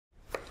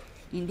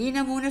Hindi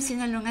na muna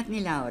sinalungat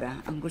ni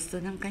Laura ang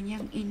gusto ng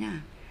kanyang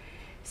ina.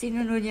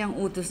 Sinunod niya ang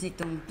utos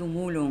nitong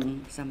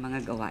tumulong sa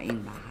mga gawaing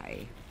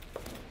bahay.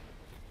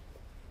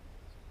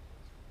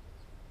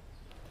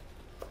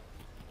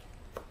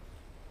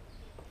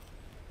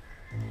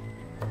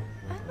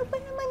 Ano ba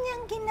naman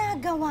yung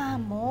ginagawa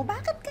mo?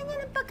 Bakit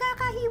ganyan ang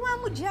pagkakahiwa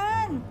mo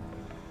dyan?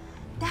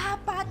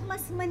 Dapat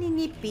mas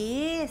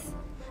maninipis.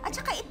 At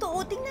saka ito,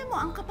 tingnan mo,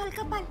 ang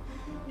kapal-kapal.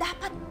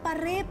 Dapat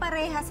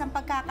pare-parehas ang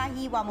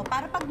pagkakahiwa mo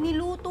para pag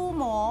niluto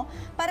mo,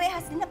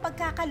 parehas din ang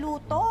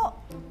pagkakaluto.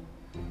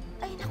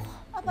 Ay, naku,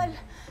 abal.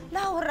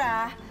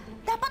 Laura,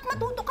 dapat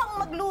matuto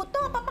kang magluto.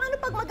 Paano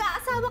pag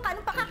mag-aasawa ka,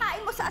 anong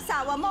pakakain mo sa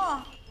asawa mo?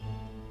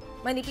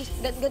 Manipis,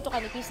 ganito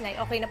kanipis, Nay.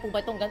 Okay na po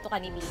ba itong ganito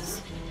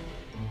kanipis?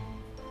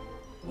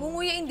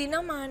 Ngunguyain din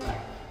naman.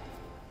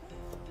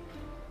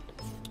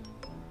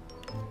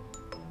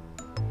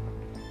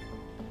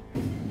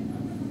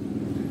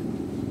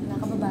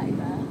 Nakakababae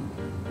ba?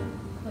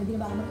 Pwede na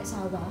ba ako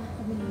mag-asawa?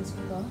 Pag-nilinis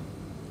ko to?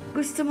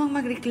 Gusto mong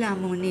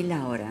magreklamo ni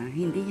Laura,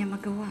 hindi niya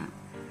magawa.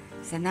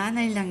 Sa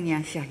nanay lang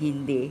niya siya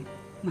hindi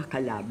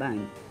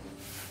makalaban.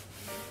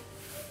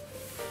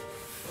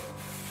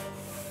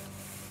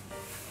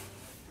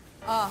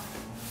 Oh,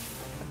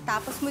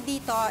 pagtapos mo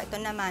dito, ito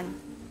naman.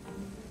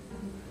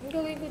 Ang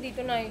gawin ko dito,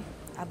 Nay?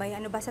 Abay,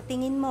 ano ba sa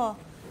tingin mo?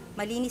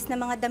 Malinis na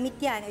mga damit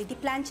yan. Ay, di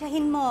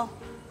plansyahin mo.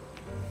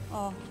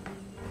 Oh.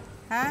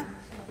 Ha?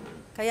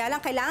 Kaya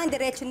lang, kailangan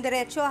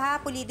diretsyon-diretsyo,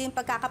 ha? Pulido yung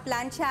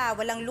pagkakaplansya.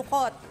 Walang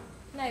lukot.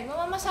 Nay,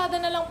 mamamasada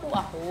na lang po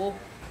ako.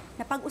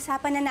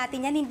 Napag-usapan na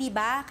natin yan, hindi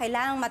ba?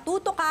 Kailangang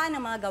matuto ka ng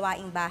mga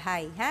gawaing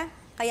bahay, ha?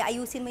 Kaya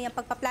ayusin mo yung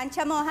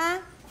pagpaplansya mo, ha?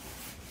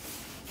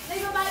 Nay,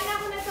 babae na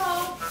ako na to.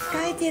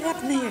 Kahit hirap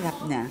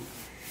na,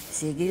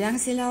 sige lang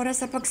si Laura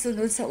sa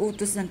pagsunod sa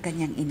utos ng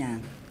kanyang ina.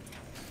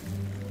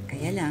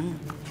 Kaya lang,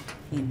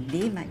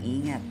 hindi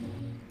maingat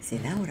si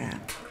Laura.